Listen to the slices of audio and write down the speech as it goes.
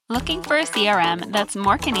Looking for a CRM that's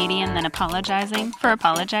more Canadian than apologizing for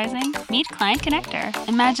apologizing? Meet Client Connector.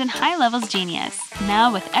 Imagine high levels genius,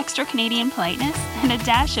 now with extra Canadian politeness and a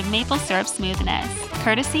dash of maple syrup smoothness.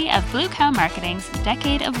 Courtesy of Blue Cow Marketing's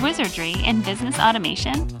decade of wizardry in business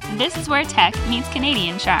automation, this is where tech meets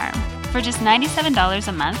Canadian charm. For just $97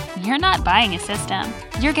 a month, you're not buying a system.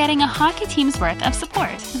 You're getting a hockey team's worth of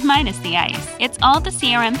support, minus the ice. It's all the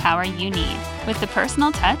CRM power you need, with the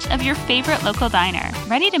personal touch of your favorite local diner.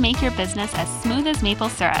 Ready to make your business as smooth as maple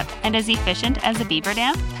syrup and as efficient as a beaver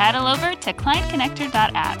dam? Paddle over to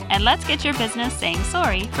clientconnector.app and let's get your business saying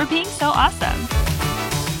sorry for being so awesome.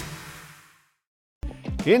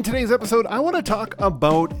 In today's episode, I want to talk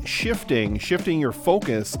about shifting your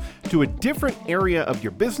focus to a different area of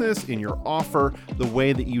your business, in your offer, the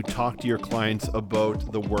way that you talk to your clients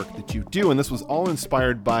about the work that you do. And this was all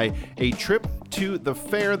inspired by a trip to the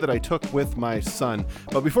fair that I took with my son.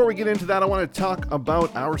 But before we get into that, I want to talk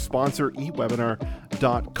about our sponsor,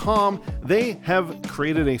 ewebinar.com. They have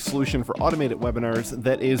created a solution for automated webinars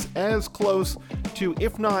that is as close to,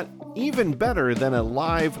 if not even better than, a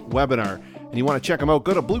live webinar. And you want to check them out,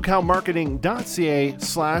 go to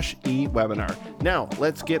bluecowmarketing.ca/ewebinar. Now,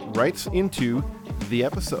 let's get right into the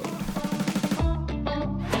episode.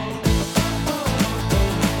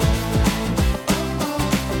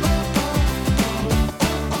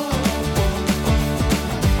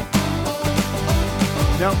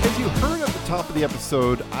 Now, as you heard at the top of the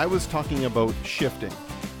episode, I was talking about shifting.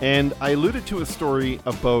 And I alluded to a story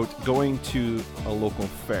about going to a local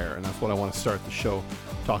fair, and that's what I want to start the show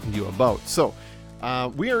talking to you about. So,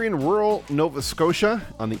 we are in rural Nova Scotia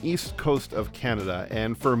on the east coast of Canada,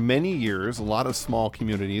 and for many years, a lot of small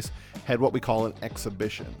communities had what we call an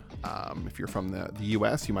exhibition. If you're from the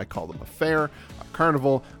US, you might call them a fair, a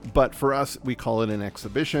carnival, but for us, we call it an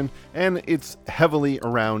exhibition, and it's heavily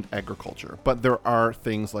around agriculture. But there are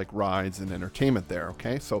things like rides and entertainment there,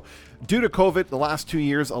 okay? So due to COVID, the last 2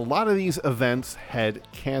 years, a lot of these events had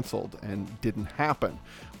canceled and didn't happen.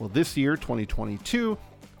 Well, this year, 2022,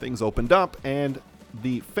 things opened up, and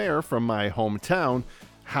the fair from my hometown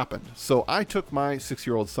happened. So I took my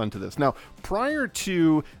 6-year-old son to this. Now, prior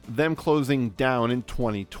to them closing down in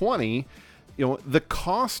 2020, the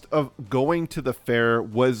cost of going to the fair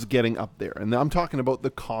was getting up there. And I'm talking about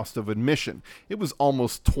the cost of admission. It was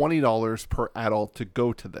almost $20 per adult to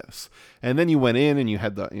go to this. And then you went in and you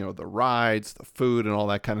had the rides, the food and all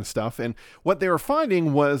that kind of stuff. And what they were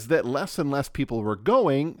finding was that less and less people were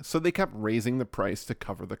going, so they kept raising the price to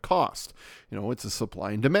cover the cost. It's a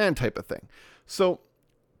supply and demand type of thing. So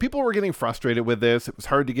people were getting frustrated with this. It was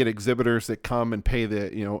hard to get exhibitors that come and pay the,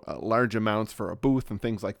 large amounts for a booth and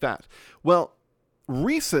things like that. Well,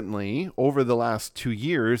 recently, over the last 2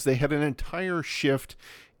 years, they had an entire shift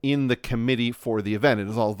in the committee for the event. It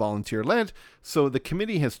is all volunteer led. So the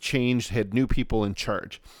committee has changed, had new people in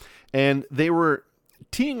charge. And they were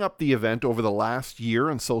teeing up the event over the last year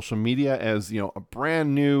on social media as, a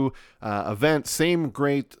brand new event, same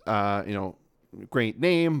great, great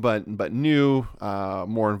name, but new,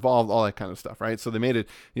 more involved, all that kind of stuff, right? So they made it,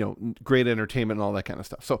 great entertainment and all that kind of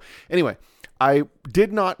stuff. So anyway, I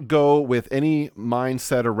did not go with any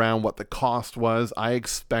mindset around what the cost was. I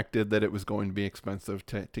expected that it was going to be expensive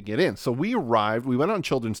to get in. So we arrived, we went on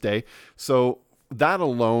Children's Day. So that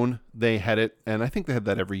alone, they had it, and I think they had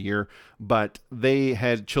that every year, but they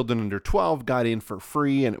had children under 12 got in for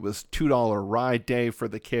free, and it was $2 ride day for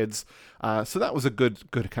the kids. So that was a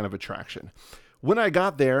good kind of attraction. When I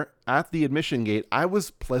got there at the admission gate, I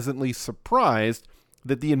was pleasantly surprised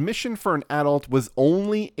that the admission for an adult was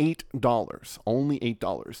only $8. Only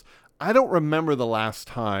 $8. I don't remember the last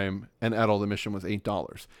time an adult admission was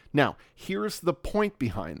 $8. Now, here's the point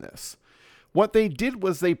behind this. What they did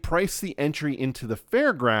was they priced the entry into the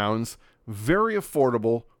fairgrounds very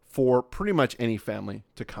affordable for pretty much any family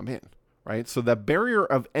to come in, right? So the barrier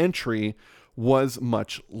of entry was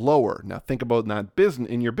much lower. Now, think about that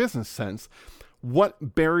in your business sense.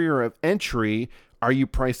 What barrier of entry are you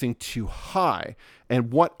pricing too high?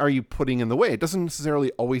 And what are you putting in the way? It doesn't necessarily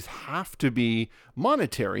always have to be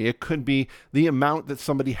monetary. It could be the amount that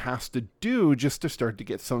somebody has to do just to start to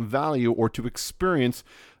get some value or to experience,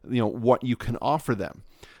 what you can offer them.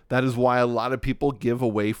 That is why a lot of people give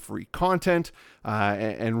away free content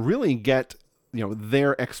and really get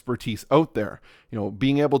their expertise out there,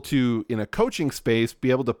 being able to, in a coaching space, be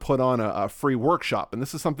able to put on a free workshop. And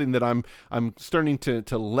this is something that I'm starting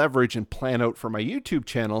to leverage and plan out for my YouTube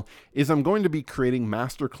channel, is I'm going to be creating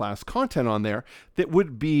masterclass content on there that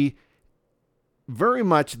would be very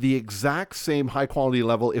much the exact same high quality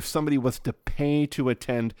level if somebody was to pay to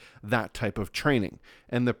attend that type of training.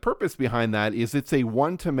 And the purpose behind that is it's a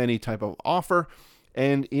one-to-many type of offer.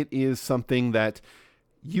 and it is something that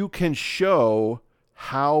you can show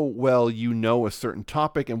how well you know a certain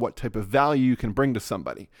topic and what type of value you can bring to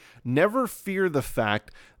somebody. Never fear the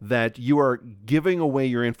fact that you are giving away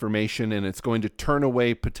your information and it's going to turn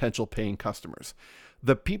away potential paying customers.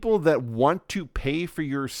 The people that want to pay for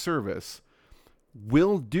your service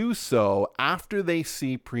will do so after they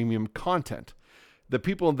see premium content. The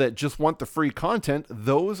people that just want the free content,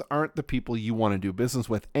 those aren't the people you want to do business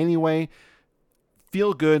with anyway.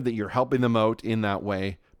 Feel good that you're helping them out in that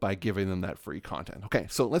way by giving them that free content. Okay,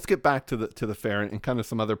 so let's get back to the fair and kind of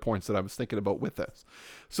some other points that I was thinking about with this.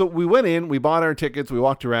 So we went in, we bought our tickets, we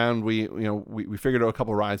walked around, we figured out a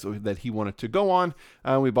couple rides that he wanted to go on.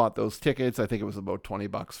 We bought those tickets. I think it was about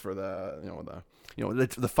 $20 for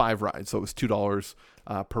the 5 rides. So it was $2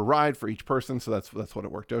 per ride for each person. So that's what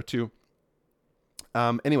it worked out to.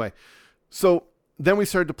 Anyway, so then we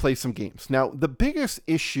started to play some games. Now, the biggest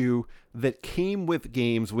issue that came with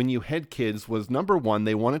games when you had kids was, number one,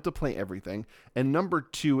 they wanted to play everything. And number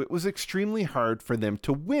two, it was extremely hard for them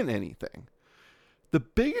to win anything. The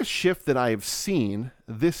biggest shift that I've seen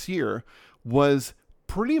this year was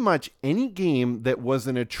pretty much any game that was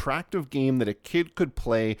an attractive game that a kid could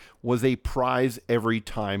play was a prize every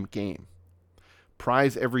time game.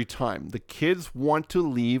 Prize every time. The kids want to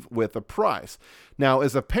leave with a prize. Now,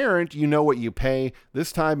 as a parent, you know what you pay.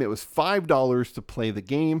 This time it was $5 to play the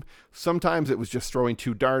game. Sometimes it was just throwing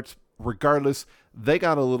 2 darts. Regardless, they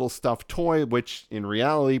got a little stuffed toy, which in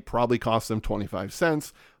reality probably cost them 25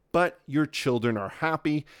 cents, but your children are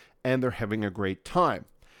happy and they're having a great time.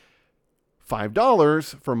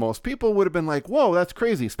 $5 for most people would have been like, whoa, that's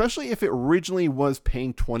crazy, especially if it originally was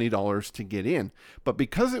paying $20 to get in. But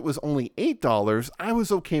because it was only $8, I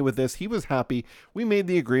was okay with this. He was happy. We made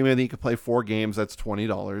the agreement that he could play 4 games. That's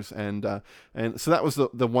 $20. And so that was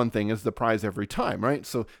the one thing, is the prize every time, right?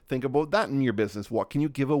 So think about that in your business. What can you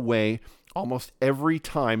give away almost every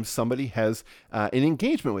time somebody has an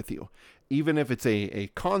engagement with you? Even if it's a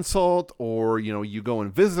consult or, you go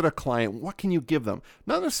and visit a client, what can you give them?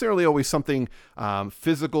 Not necessarily always something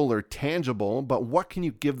physical or tangible, but what can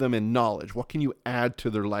you give them in knowledge? What can you add to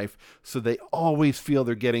their life so they always feel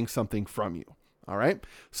they're getting something from you? All right.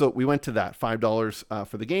 So we went to that $5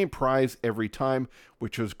 for the game, prize every time,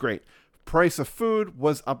 which was great. Price of food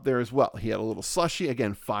was up there as well. He had a little slushie,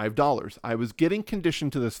 again, $5. I was getting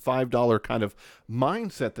conditioned to this $5 kind of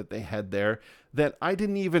mindset that they had there, that I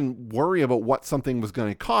didn't even worry about what something was going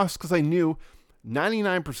to cost, because I knew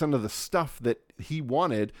 99% of the stuff that he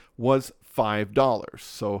wanted was $5.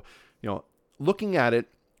 So, looking at it,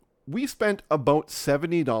 we spent about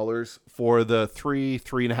 $70 for the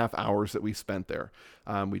 3.5 hours that we spent there.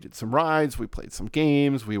 We did some rides, we played some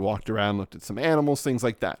games, we walked around, looked at some animals, things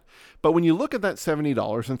like that. But when you look at that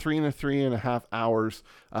 $70 and 3.5 hours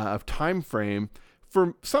of time frame,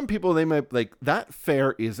 for some people, they might like, that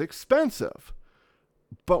fare is expensive.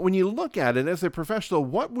 But when you look at it as a professional,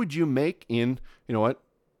 what would you make in,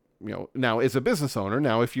 now as a business owner,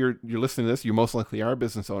 now if you're listening to this, you most likely are a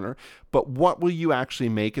business owner, but what will you actually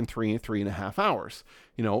make in 3.5 hours?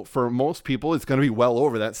 For most people, it's going to be well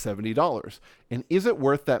over that $70. And is it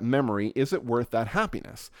worth that memory? Is it worth that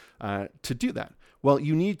happiness to do that? Well,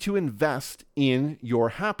 you need to invest in your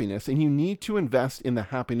happiness, and you need to invest in the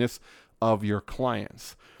happiness of your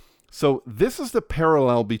clients. So this is the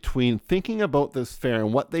parallel between thinking about this fair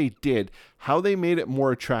and what they did, how they made it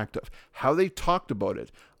more attractive, how they talked about it.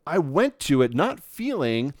 I went to it not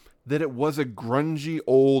feeling that it was a grungy,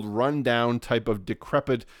 old, rundown type of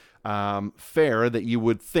decrepit fair that you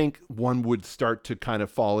would think one would start to kind of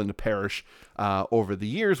fall into perish over the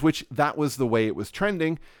years, which that was the way it was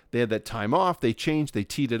trending. They had that time off, they changed, they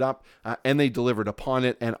teed it up, and they delivered upon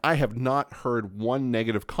it. And I have not heard one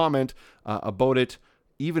negative comment about it.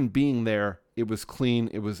 Even being there, it was clean,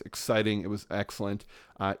 it was exciting, it was excellent.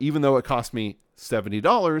 Even though it cost me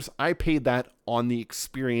 $70, I paid that on the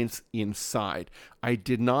experience inside. I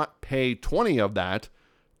did not pay 20 of that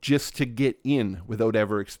just to get in without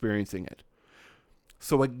ever experiencing it.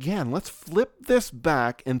 So again, let's flip this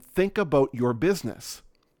back and think about your business.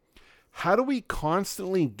 How do we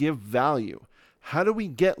constantly give value? How do we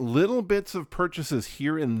get little bits of purchases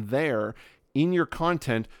here and there in your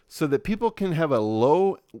content so that people can have a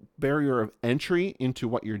low barrier of entry into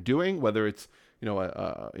what you're doing, whether it's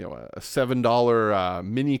a $7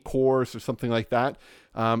 mini course or something like that,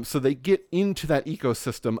 so they get into that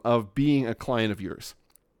ecosystem of being a client of yours.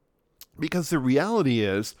 Because the reality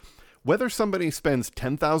is, whether somebody spends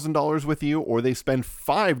 $10,000 with you or they spend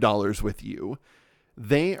 $5 with you,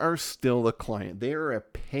 they are still a client. They are a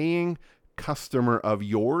paying customer of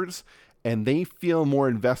yours, and they feel more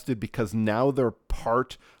invested because now they're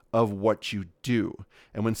part of what you do.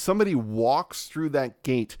 And when somebody walks through that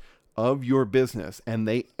gate of your business and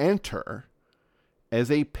they enter as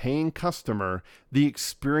a paying customer, the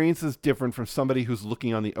experience is different from somebody who's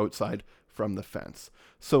looking on the outside from the fence.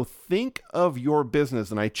 So think of your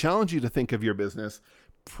business, and I challenge you to think of your business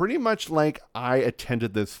pretty much like I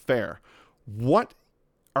attended this fair. What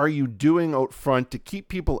are you doing out front to keep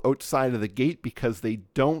people outside of the gate because they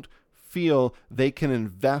don't feel they can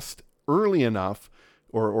invest early enough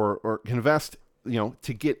or invest,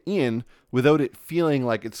 to get in without it feeling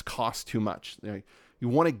like it's cost too much? You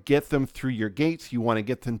want to get them through your gates. You want to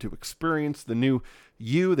get them to experience the new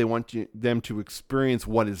you. They want them to experience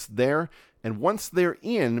what is there. And once they're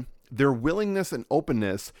in, their willingness and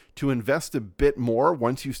openness to invest a bit more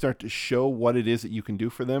once you start to show what it is that you can do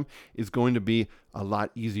for them is going to be a lot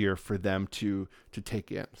easier for them to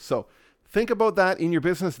take in. So think about that in your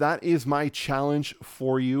business. That is my challenge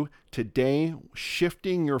for you today,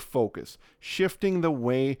 shifting your focus, shifting the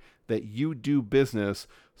way that you do business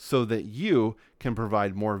so that you can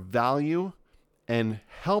provide more value and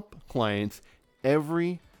help clients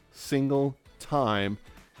every single time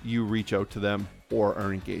you reach out to them or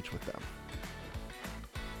are engaged with them.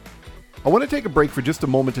 I want to take a break for just a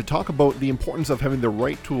moment to talk about the importance of having the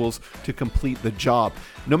right tools to complete the job.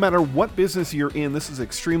 No matter what business you're in, this is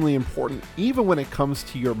extremely important, even when it comes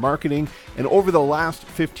to your marketing. And over the last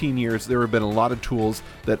 15 years, there have been a lot of tools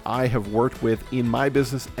that I have worked with in my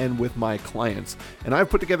business and with my clients. And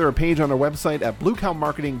I've put together a page on our website at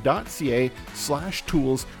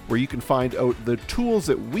bluecowmarketing.ca/tools where you can find out the tools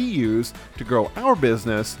that we use to grow our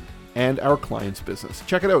business and our client's business.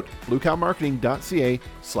 Check it out,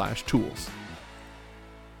 bluecowmarketing.ca/tools.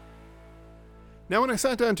 Now, when I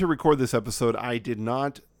sat down to record this episode, I did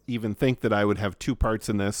not even think that I would have two parts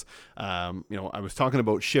in this. I was talking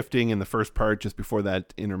about shifting in the first part just before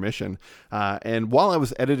that intermission. And while I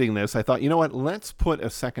was editing this, I thought, let's put a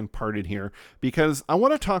second part in here because I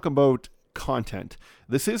want to talk about content.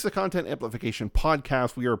 This is the Content Amplification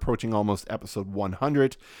Podcast. We are approaching almost episode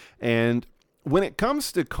 100. And when it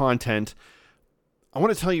comes to content, I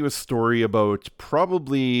want to tell you a story about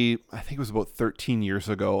probably, I think it was about 13 years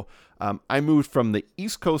ago. I moved from the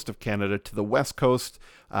East Coast of Canada to the West Coast.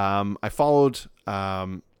 I followed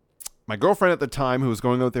my girlfriend at the time who was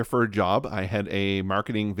going out there for a job. I had a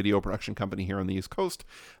marketing video production company here on the East Coast,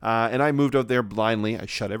 and I moved out there blindly. I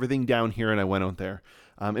shut everything down here and I went out there.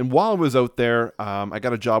 And while I was out there, I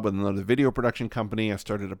got a job with another video production company. I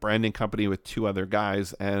started a branding company with two other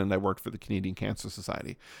guys, and I worked for the Canadian Cancer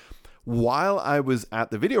Society. While I was at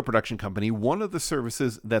the video production company, one of the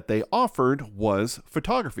services that they offered was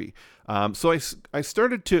photography. So I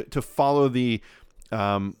started to follow the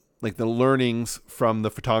learnings from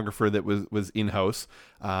the photographer that was in-house,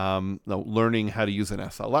 learning how to use an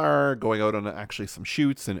SLR, going out on actually some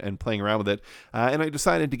shoots and playing around with it. And I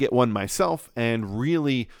decided to get one myself and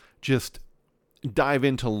really just dive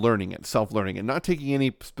into learning it, self-learning it, not taking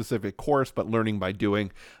any specific course, but learning by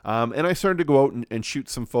doing. And I started to go out and shoot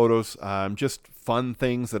some photos, just fun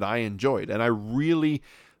things that I enjoyed. And I really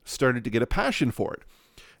started to get a passion for it.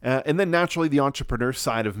 And then naturally, the entrepreneur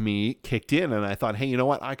side of me kicked in, and I thought, hey, you know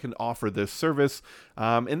what? I can offer this service.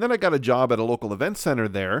 And then I got a job at a local event center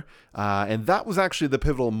there, and that was actually the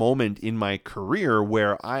pivotal moment in my career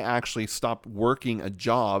where I actually stopped working a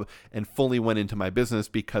job and fully went into my business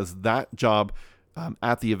because that job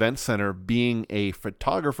at the event center, being a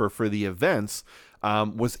photographer for the events,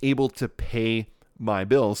 was able to pay my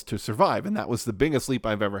bills to survive. And that was the biggest leap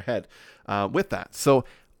I've ever had with that. So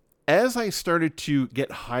as I started to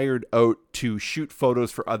get hired out to shoot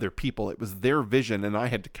photos for other people, it was their vision and I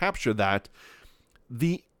had to capture that.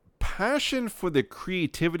 The passion for the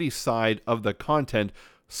creativity side of the content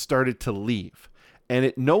started to leave, and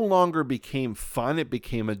it no longer became fun. It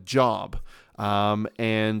became a job.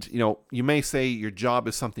 And you may say your job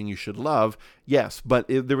is something you should love. Yes, but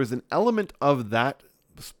there was an element of that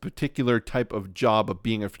particular type of job of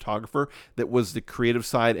being a photographer that was the creative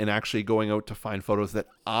side and actually going out to find photos that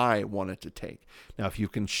I wanted to take. Now, if you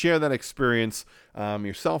can share that experience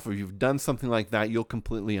yourself, or you've done something like that, you'll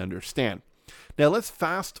completely understand. Now, let's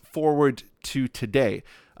fast forward to today.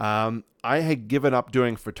 I had given up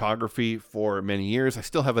doing photography for many years. I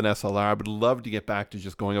still have an SLR. I would love to get back to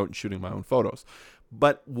just going out and shooting my own photos.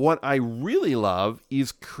 But what I really love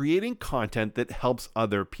is creating content that helps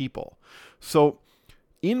other people. So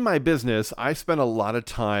in my business, I spend a lot of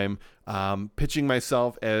time pitching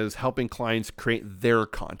myself as helping clients create their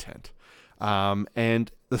content.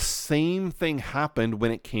 And the same thing happened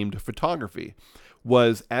when it came to photography.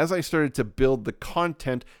 Was as I started to build the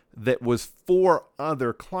content that was for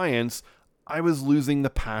other clients, I was losing the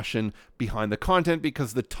passion behind the content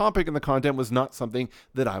because the topic and the content was not something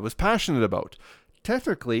that I was passionate about.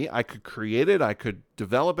 Technically, I could create it, I could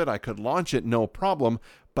develop it, I could launch it, no problem,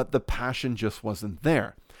 but the passion just wasn't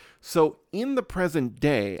there. So in the present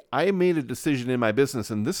day, I made a decision in my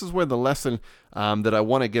business, and this is where the lesson that I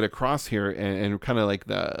want to get across here, and kind of like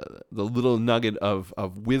the little nugget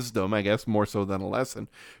of wisdom, I guess, more so than a lesson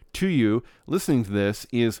to you listening to this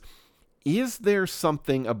is there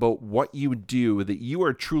something about what you do that you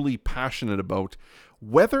are truly passionate about,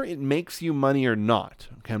 whether it makes you money or not?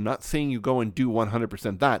 Okay, I'm not saying you go and do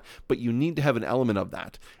 100% that, but you need to have an element of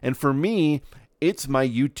that. And for me, it's my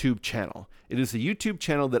YouTube channel. It is a YouTube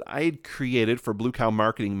channel that I had created for Blue Cow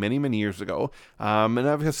Marketing many, many years ago. And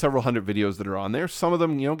I've got several hundred videos that are on there. Some of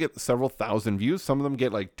them, get several thousand views. Some of them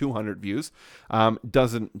get like 200 views.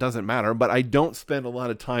 Doesn't matter. But I don't spend a lot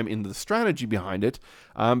of time in the strategy behind it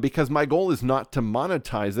because my goal is not to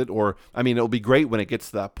monetize it, it'll be great when it gets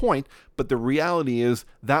to that point. But the reality is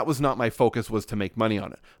that was not my focus, was to make money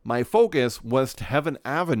on it. My focus was to have an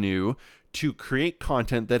avenue to create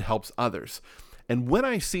content that helps others. And when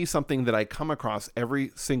I see something that I come across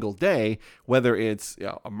every single day, whether it's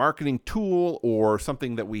a marketing tool or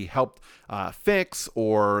something that we helped fix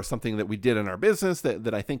or something that we did in our business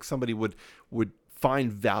that I think somebody would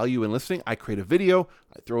find value in listening, I create a video,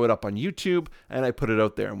 I throw it up on YouTube, and I put it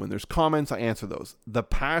out there. And when there's comments, I answer those. The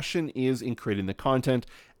passion is in creating the content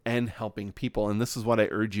and helping people. And this is what I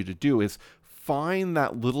urge you to do, is find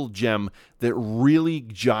that little gem that really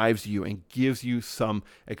jives you and gives you some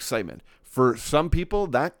excitement. For some people,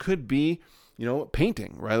 that could be,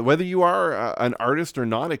 painting, right? Whether you are an artist or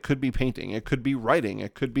not, it could be painting, it could be writing,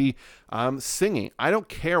 it could be singing. I don't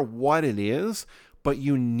care what it is, but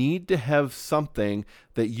you need to have something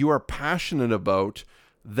that you are passionate about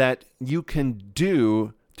that you can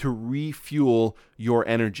do to refuel your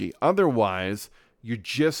energy. Otherwise, you're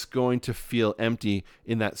just going to feel empty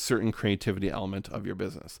in that certain creativity element of your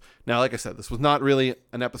business. Now, like I said, this was not really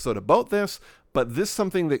an episode about this, but this is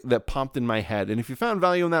something that popped in my head. And if you found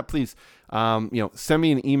value in that, please, send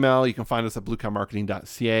me an email. You can find us at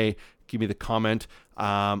bluecowmarketing.ca. Give me the comment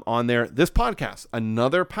on there. This podcast,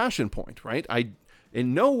 another passion point, right?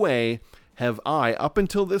 In no way have I, up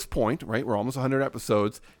until this point, right, we're almost 100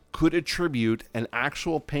 episodes, could attribute an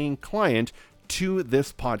actual paying client to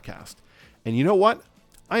this podcast. And you know what?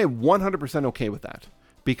 I am 100% okay with that,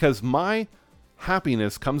 because my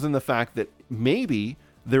happiness comes in the fact that maybe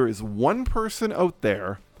there is one person out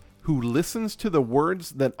there who listens to the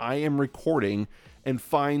words that I am recording and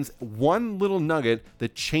finds one little nugget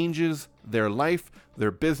that changes their life,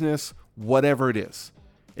 their business, whatever it is.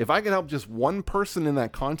 If I can help just one person in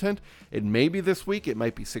that content, it may be this week, it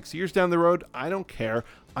might be 6 years down the road, I don't care.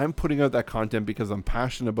 I'm putting out that content because I'm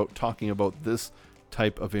passionate about talking about this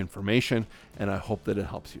type of information, and I hope that it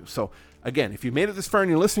helps you. So again, if you made it this far and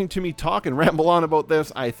you're listening to me talk and ramble on about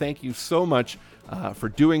this, I thank you so much for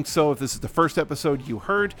doing so. If this is the first episode you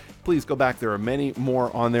heard, please go back. There are many more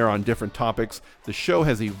on there on different topics. The show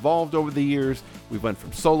has evolved over the years. We went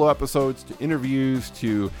from solo episodes to interviews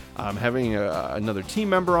to having another team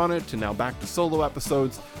member on it to now back to solo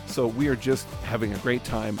episodes. So we are just having a great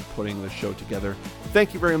time putting this show together.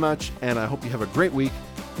 Thank you very much, and I hope you have a great week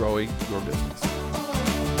growing your business.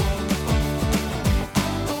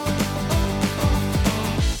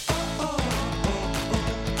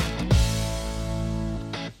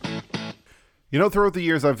 Throughout the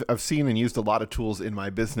years, I've seen and used a lot of tools in my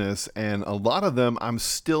business, and a lot of them I'm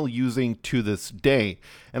still using to this day.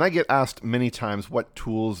 And I get asked many times, what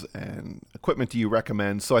tools and equipment do you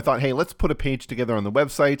recommend? So I thought, hey, let's put a page together on the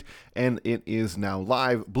website, and it is now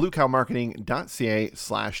live,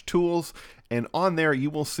 bluecowmarketing.ca/tools. And on there, you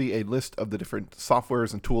will see a list of the different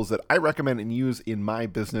softwares and tools that I recommend and use in my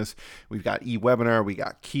business. We've got eWebinar, we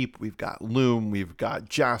got Keep, we've got Loom, we've got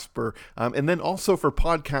Jasper. And then also for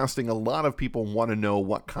podcasting, a lot of people want to know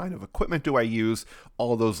what kind of equipment do I use.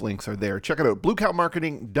 All those links are there. Check it out,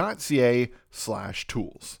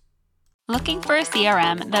 bluecowmarketing.ca/tools. Looking for a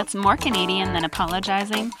CRM that's more Canadian than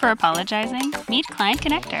apologizing for apologizing? Meet Client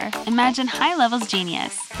Connector. Imagine high levels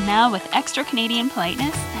genius, now with extra Canadian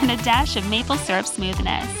politeness and a dash of maple syrup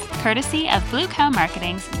smoothness. Courtesy of Blue Cow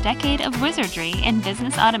Marketing's decade of wizardry in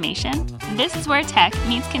business automation, this is where tech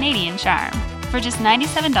meets Canadian charm. For just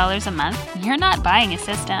 $97 a month, you're not buying a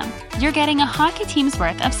system. You're getting a hockey team's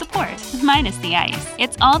worth of support, minus the ice.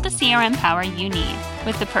 It's all the CRM power you need,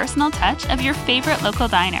 with the personal touch of your favorite local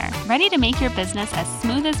diner, ready to make your business as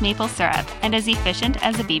smooth as maple syrup and as efficient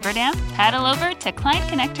as a beaver dam. Paddle over to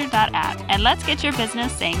clientconnector.app and let's get your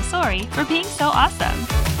business saying sorry for being so awesome.